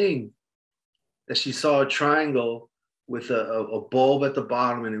same thing, that she saw a triangle with a bulb at the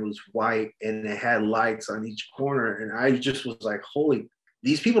bottom, and it was white and it had lights on each corner. And I just was like, holy,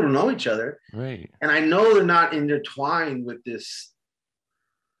 these people don't know each other. Right. And I know they're not intertwined with this.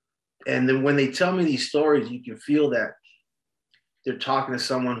 And then when they tell me these stories, you can feel that they're talking to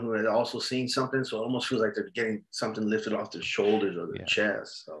someone who had also seen something. So it almost feels like they're getting something lifted off their shoulders or their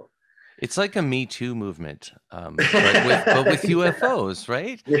chest. So it's like a Me Too movement, but with UFOs,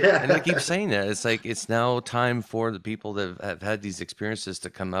 right? Yeah. And I keep saying that. It's like, it's now time for the people that have had these experiences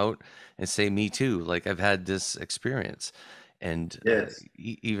to come out and say, "Me too. Like, I've had this experience." And Yes.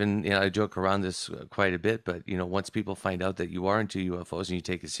 even, you know, I joke around this quite a bit, but, you know, once people find out that you are into UFOs and you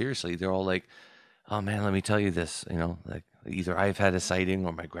take it seriously, they're all like, "Oh man, let me tell you this," you know, like either I've had a sighting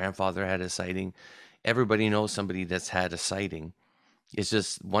or my grandfather had a sighting. Everybody knows somebody that's had a sighting. It's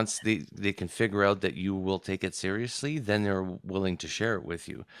just once they can figure out that you will take it seriously, then they're willing to share it with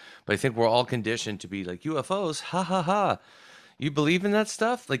you. But I think we're all conditioned to be like, UFOs, ha ha ha. You believe in that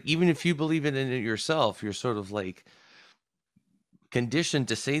stuff? Like, even if you believe in it yourself, you're sort of like conditioned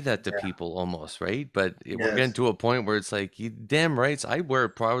to say that to people almost, right? But we're getting Yes. to a point where it's like, you damn rights, I wear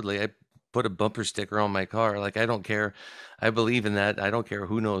it proudly. I put a bumper sticker on my car. Like, I don't care. I believe in that. I don't care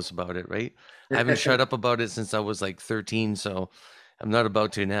who knows about it, right? I haven't shut up about it since I was like 13, so I'm not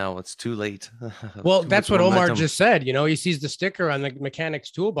about to now. It's too late. Well, Too that's much what Omar momentum. just said. You know, he sees the sticker on the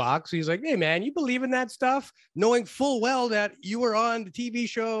mechanic's toolbox. He's like, "Hey, man, you believe in that stuff?" Knowing full well that you were on the TV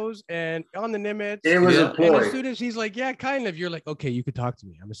shows and on the Nimitz. It was a And ploy. as soon as he's like, "Yeah, kind of," you're like, "Okay, you could talk to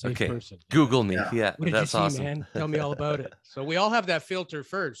me. I'm a safe Okay, person." Google me. Yeah. Yeah, What did that's you see, awesome. man? Tell me all about it. So we all have that filter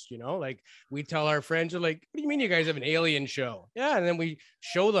first, you know, like we tell our friends, are like, "What do you mean you guys have an alien show?" Yeah. And then we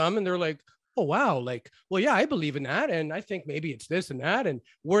show them and they're like, "Oh, wow. Like, well, yeah, I believe in that. And I think maybe it's this and that. And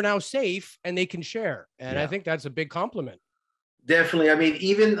we're now safe and they can share." And I Yeah. think that's a big compliment. Definitely. I mean,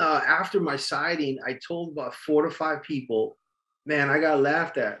 even after my sighting, I told about 4 to 5 people, man, I got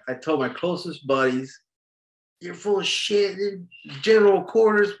laughed at. I told my closest buddies, "You're full of shit, general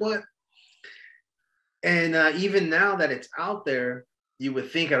quarters, what?" And even now that it's out there, you would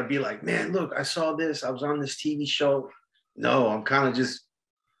think I'd be like, "Man, look, I saw this. I was on this TV show." No, I'm kind of just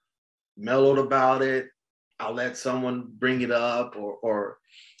mellowed about it. I'll let someone bring it up, or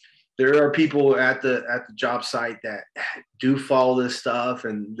there are people at the job site that do follow this stuff,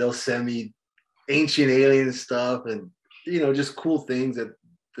 and they'll send me ancient alien stuff, and you know, just cool things that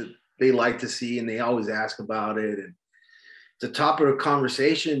they like to see, and they always ask about it, and it's a topic of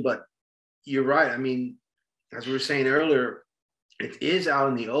conversation. But you're right. I mean, as we were saying earlier, it is out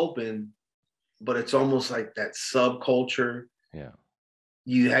in the open, but it's almost like that subculture. Yeah.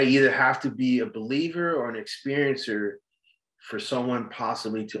 You either have to be a believer or an experiencer for someone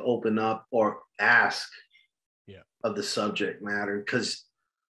possibly to open up or ask of the subject matter. Because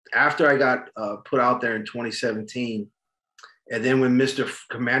after I got put out there in 2017, and then when Mr.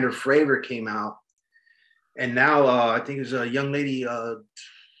 Commander Fravor came out, and now I think there's a young lady,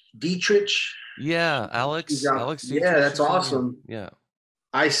 Dietrich. Yeah, Alex. Alex. Yeah, that's awesome. Yeah.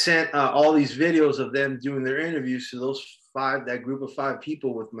 I sent all these videos of them doing their interviews to that group of 5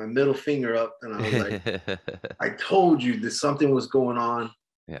 people with my middle finger up. And I was like, I told you that something was going on.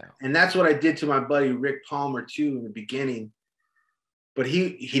 Yeah. And that's what I did to my buddy, Rick Palmer, too, in the beginning. But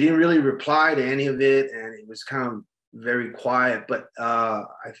he didn't really reply to any of it. And it was kind of very quiet. But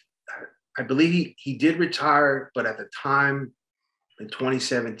I believe he did retire. But at the time in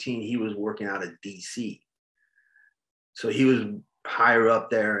 2017, he was working out of DC. So he was higher up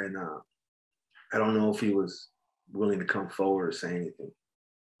there, and I don't know if he was willing to come forward or say anything.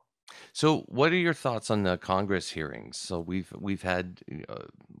 So, what are your thoughts on the Congress hearings? So we've had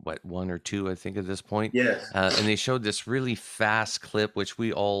what, one or two, I think, at this point. Yes. And they showed this really fast clip, which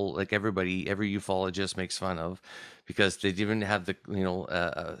we all, like every ufologist makes fun of, because they didn't have the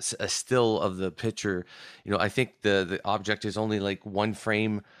a still of the picture. I think the object is only like one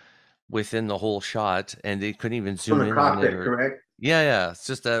frame within the whole shot, and they couldn't even zoom From the in on it. cockpit, correct? Yeah, it's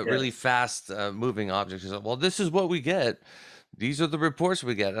just a really Yes. fast moving object. It's like, well, this is what we get. These are the reports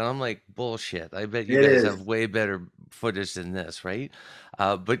we get. And I'm like, bullshit. I bet you It guys is. have way better footage than this, right?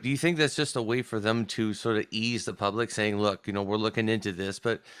 But do you think that's just a way for them to sort of ease the public, saying, look, we're looking into this,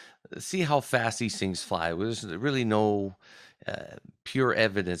 but see how fast these things fly? There's really no pure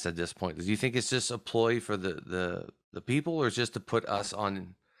evidence at this point. Do you think it's just a ploy for the people, or just to put us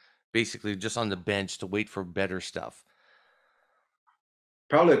on, basically just on the bench to wait for better stuff?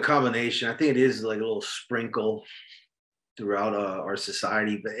 Probably a combination. I think it is like a little sprinkle throughout our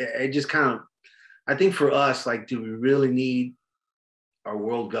society, but it just kind of, I think for us, like, do we really need our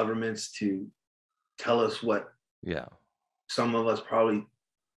world governments to tell us what some of us probably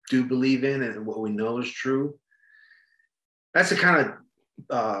do believe in and what we know is true? That's the kind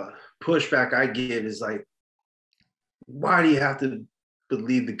of pushback I give, is like, why do you have to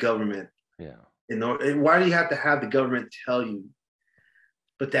believe the government? Why do you have to have the government tell you?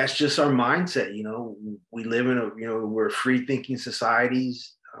 But that's just our mindset, We live in we're free thinking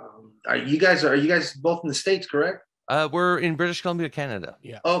societies. Are you guys both in the States, correct? We're in British Columbia, Canada.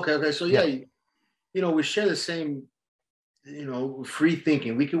 Yeah. Okay. So we share the same, free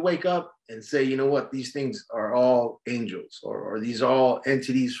thinking. We could wake up and say, you know what, these things are all angels, or these are all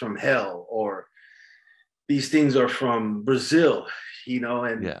entities from hell, or these things are from Brazil,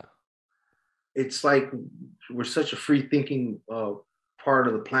 and it's like we're such a free thinking part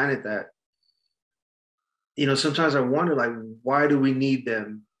of the planet that, sometimes I wonder, like, why do we need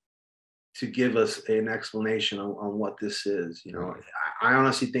them to give us an explanation on what this is? I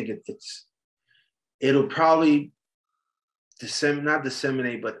honestly think it'll probably not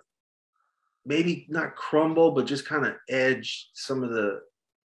disseminate, but maybe not crumble, but just kind of edge some of the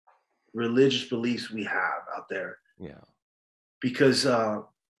religious beliefs we have out there. Because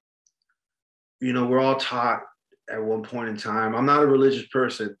we're all taught at one point in time. I'm not a religious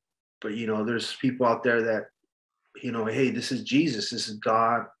person, but there's people out there that, hey, this is Jesus, this is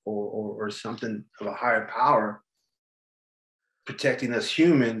God, or something of a higher power protecting us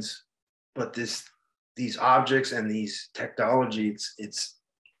humans. But these objects and these technology, it's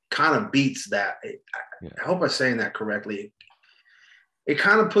kind of beats that. I hope I'm saying that correctly. It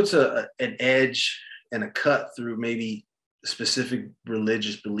kind of puts an edge and a cut through maybe specific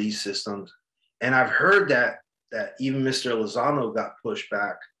religious belief systems. And I've heard that even Mr. Lozano got pushed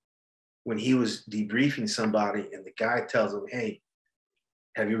back when he was debriefing somebody, and the guy tells him, hey,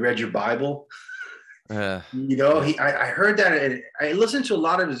 have you read your Bible? I heard that, and I listened to a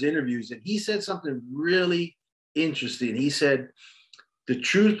lot of his interviews, and he said something really interesting. He said, the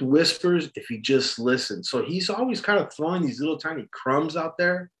truth whispers if you just listen. So he's always kind of throwing these little tiny crumbs out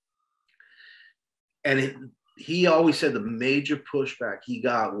there. And he always said the major pushback he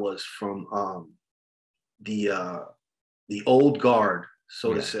got was from the old guard,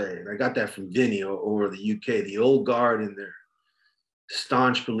 so to say. And I got that from Vinny or the UK, the old guard, and their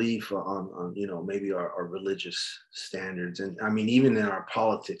staunch belief on maybe our religious standards. And I mean, even in our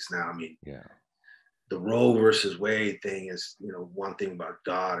politics now, the Roe versus Wade thing is, one thing about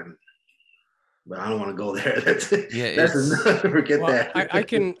God, but I don't want to go there. That's enough. Forget that.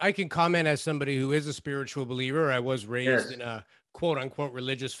 I can comment as somebody who is a spiritual believer. I was raised in a quote unquote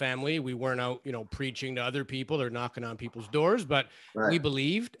religious family. We weren't out, preaching to other people or knocking on people's doors, but we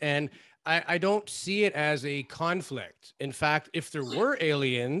believed. And I don't see it as a conflict. In fact, if there were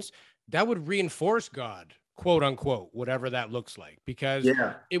aliens, that would reinforce God, quote unquote, whatever that looks like, because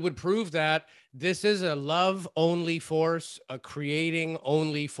it would prove that this is a love only force, a creating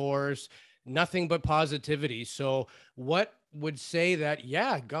only force, nothing but positivity. So what would say that,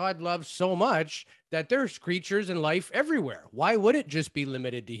 God loves so much that there's creatures and life everywhere? Why would it just be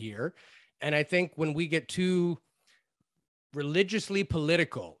limited to here? And I think when we get too religiously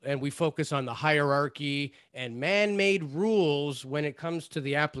political and we focus on the hierarchy and man-made rules when it comes to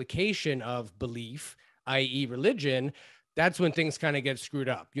the application of belief, i.e. religion, that's when things kind of get screwed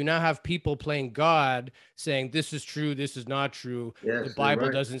up. You now have people playing God, saying this is true, this is not true. The Bible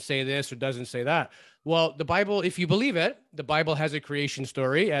doesn't say this or doesn't say that. Well, the Bible, if you believe it, the Bible has a creation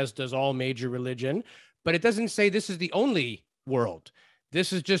story, as does all major religion, but it doesn't say this is the only world.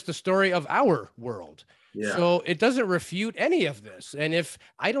 This is just the story of our world. Yeah. So it doesn't refute any of this. And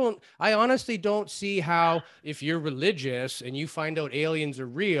I honestly don't see how, if you're religious and you find out aliens are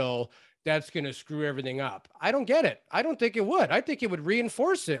real, that's going to screw everything up. I don't get it. I don't think it would. I think it would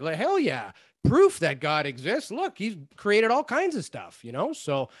reinforce it. Like, hell yeah. Proof that God exists. Look, he's created all kinds of stuff, you know?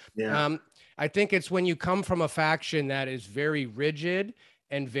 So Yeah. I think it's when you come from a faction that is very rigid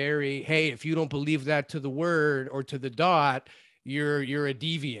and very, hey, if you don't believe that to the word or to the dot, you're a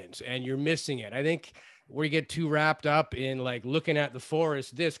deviant and you're missing it. I think we get too wrapped up in like looking at the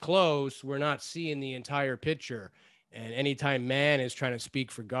forest this close, we're not seeing the entire picture. And anytime man is trying to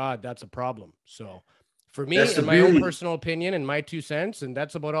speak for God, that's a problem. So for me, That's the in my own beauty. personal opinion and my 2 cents, and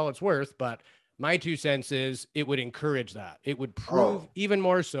that's about all it's worth, but my 2 cents is it would encourage that. It would prove even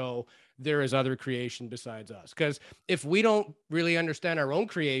more so there is other creation besides us. Because if we don't really understand our own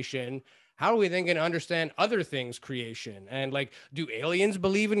creation, how are we then going to understand other things creation? And like, do aliens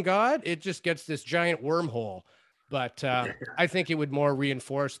believe in God? It just gets this giant wormhole. But I think it would more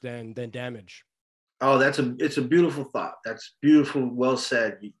reinforce than damage. Oh, it's a beautiful thought. That's beautiful. Well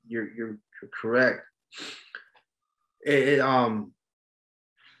said. You're correct. I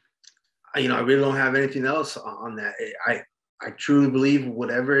really don't have anything else on that. I truly believe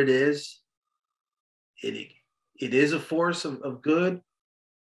whatever it is is a force of good.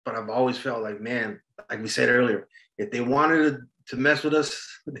 But I've always felt like, man, like we said earlier, if they wanted to mess with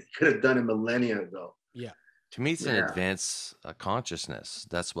us, they could have done it millennia ago. Yeah. To me, it's an advanced consciousness.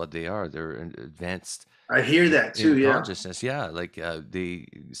 That's what they are. They're advanced. I hear that too. Yeah. Consciousness. Yeah. Like they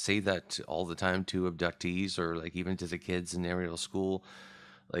say that all the time to abductees, or like even to the kids in aerial school,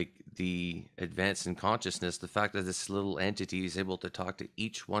 like the advance in consciousness, the fact that this little entity is able to talk to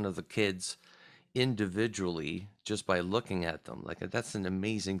each one of the kids individually just by looking at them, like that's an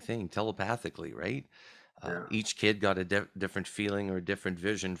amazing thing telepathically, right? Each kid got a different feeling or different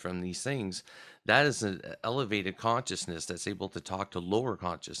vision from these things. That is an elevated consciousness that's able to talk to lower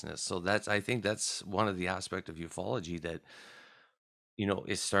consciousness. So I think that's one of the aspects of ufology that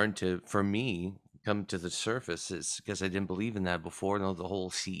is starting to, for me, come to the surface, is because I didn't believe in that before. The whole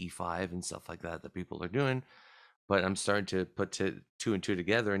CE5 and stuff like that people are doing. But I'm starting to put two and two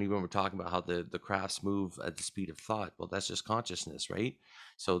together. And even when we're talking about how the crafts move at the speed of thought, well, that's just consciousness, right?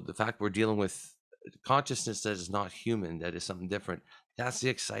 So the fact we're dealing with consciousness that is not human, that is something different, that's the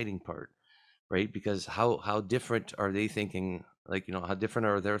exciting part, right? Because how different are they thinking? Like, how different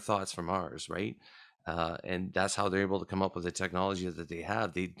are their thoughts from ours, right? And that's how they're able to come up with the technology that they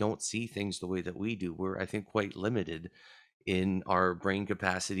have. They don't see things the way that we do. We're, I think, quite limited in our brain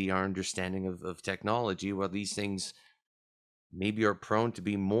capacity, our understanding of technology, where these things maybe are prone to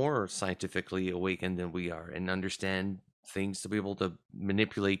be more scientifically awakened than we are and understand things to be able to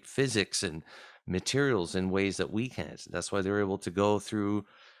manipulate physics and materials in ways that we can't. That's why they're able to go through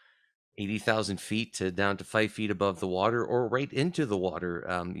 80,000 feet to down to 5 feet above the water, or right into the water.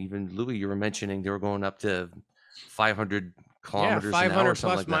 Even Louis, you were mentioning they were going up to 500 kilometers 500 an hour, plus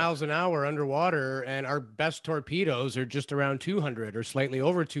something like miles an hour underwater, and our best torpedoes are just around 200 or slightly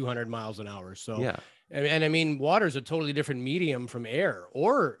over 200 miles an hour. So yeah. And I mean, water is a totally different medium from air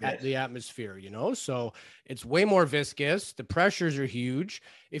or at the atmosphere, so it's way more viscous. The pressures are huge.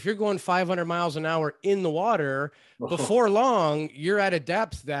 If you're going 500 miles an hour in the water, before long, you're at a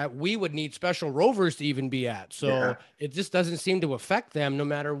depth that we would need special rovers to even be at. So it just doesn't seem to affect them no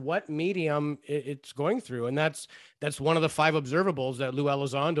matter what medium it's going through. And that's one of the 5 observables that Lou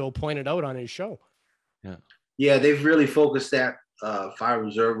Elizondo pointed out on his show. Yeah, they've really focused that 5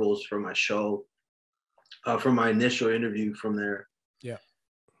 observables for my show. From my initial interview from there. Yeah.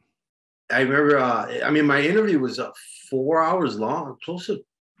 I remember, my interview was 4 hours long, close to,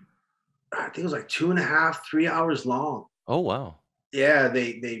 I think it was like 2.5, 3 hours long. Oh, wow. Yeah,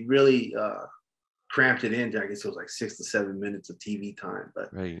 they really cramped it in. I guess it was like 6 to 7 minutes of TV time.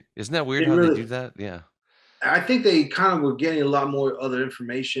 But right. Isn't that weird how they do that? Yeah. I think they kind of were getting a lot more other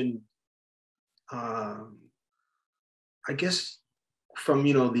information. I guess from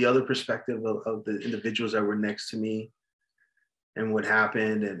the other perspective of the individuals that were next to me and what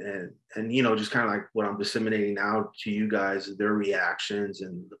happened, and just kind of like what I'm disseminating now to you guys, their reactions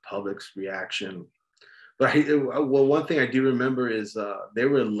and the public's reaction. But one thing I do remember is they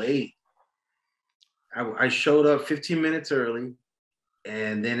were late. I showed up 15 minutes early,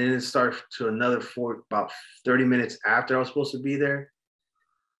 and then it didn't start to about 30 minutes after I was supposed to be there.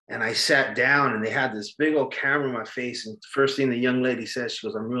 And I sat down, and they had this big old camera in my face. And the first thing the young lady said, she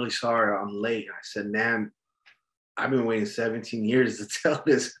goes, "I'm really sorry, I'm late." And I said, "Ma'am, I've been waiting 17 years to tell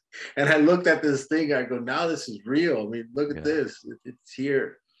this." And I looked at this thing, I go, now this is real. I mean, look at this. It's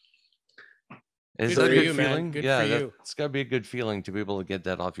here. Is that a good feeling? Yeah, it's got to be a good feeling to be able to get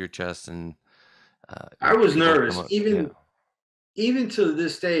that off your chest and I was nervous, yeah. even to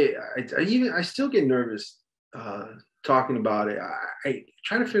this day. I still get nervous talking about it. I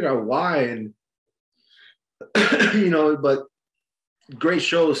try to figure out why, and but great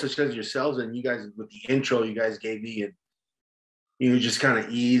shows such as yourselves and you guys with the intro you guys gave me, and just kind of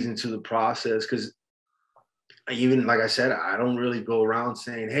ease into the process, because even like I said, I don't really go around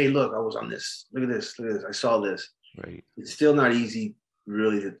saying, hey, look, I was on this, look at this, I saw this. Right. It's still not easy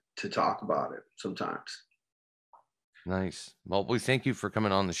really to talk about it sometimes. Nice. Well, we thank you for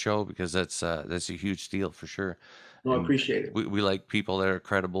coming on the show, because that's a huge deal for sure. No, I appreciate it. We like people that are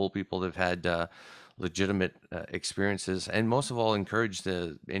credible, people that have had legitimate experiences, and most of all, encourage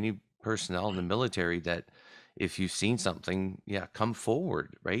any personnel in the military that if you've seen something, come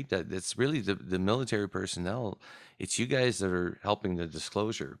forward, right? That's really the military personnel. It's you guys that are helping the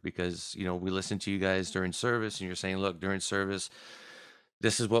disclosure, because, we listen to you guys during service, and you're saying, look, during service,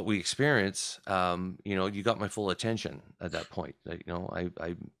 this is what we experience. You got my full attention at that point.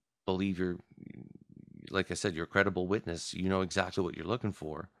 I believe you're, like I said, you're a credible witness. You know exactly what you're looking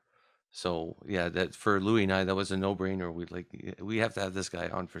for. So that for Louis and I, that was a no-brainer. We have to have this guy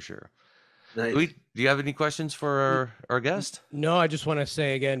on for sure. Nice. Louis, do you have any questions for our guest? No, I just want to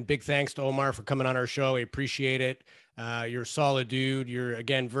say again, big thanks to Omar for coming on our show. We appreciate it. You're a solid dude. You're,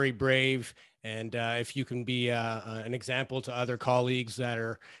 again, very brave. And if you can be an example to other colleagues that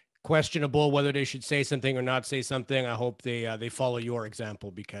are questionable whether they should say something or not say something, I hope they follow your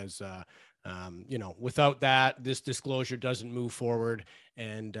example, because without that, this disclosure doesn't move forward,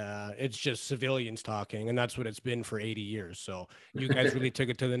 and it's just civilians talking, and that's what it's been for 80 years. So you guys really took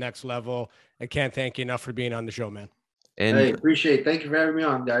it to the next level. I can't thank you enough for being on the show, man. And hey, appreciate it. Thank you for having me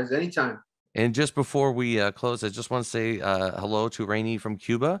on, guys. Anytime. And just before we close, I just want to say hello to Renee from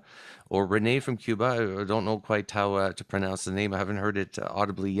Cuba, or Renee from Cuba. I don't know quite how to pronounce the name. I haven't heard it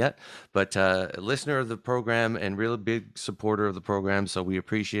audibly yet, but listener of the program and really big supporter of the program. So we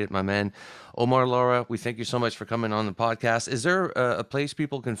appreciate it, my man. Omar Lara, we thank you so much for coming on the podcast. Is there a place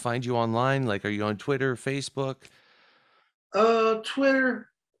people can find you online? Like, are you on Twitter, Facebook? Twitter.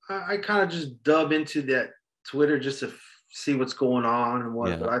 I kind of just dub into that Twitter just to see what's going on and what.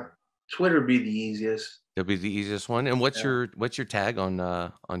 Yeah. But Twitter be the easiest. It'll be the easiest one. And what's your tag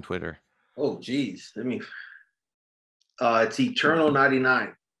on Twitter? Oh, geez. It's Eternal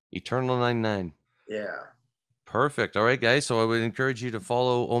 99. Eternal 99. Yeah. Perfect. All right, guys. So I would encourage you to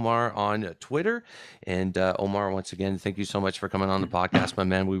follow Omar on Twitter. And Omar, once again, thank you so much for coming on the podcast, my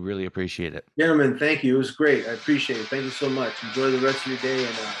man. We really appreciate it. Gentlemen, thank you. It was great. I appreciate it. Thank you so much. Enjoy the rest of your day,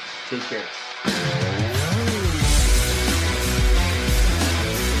 and take care.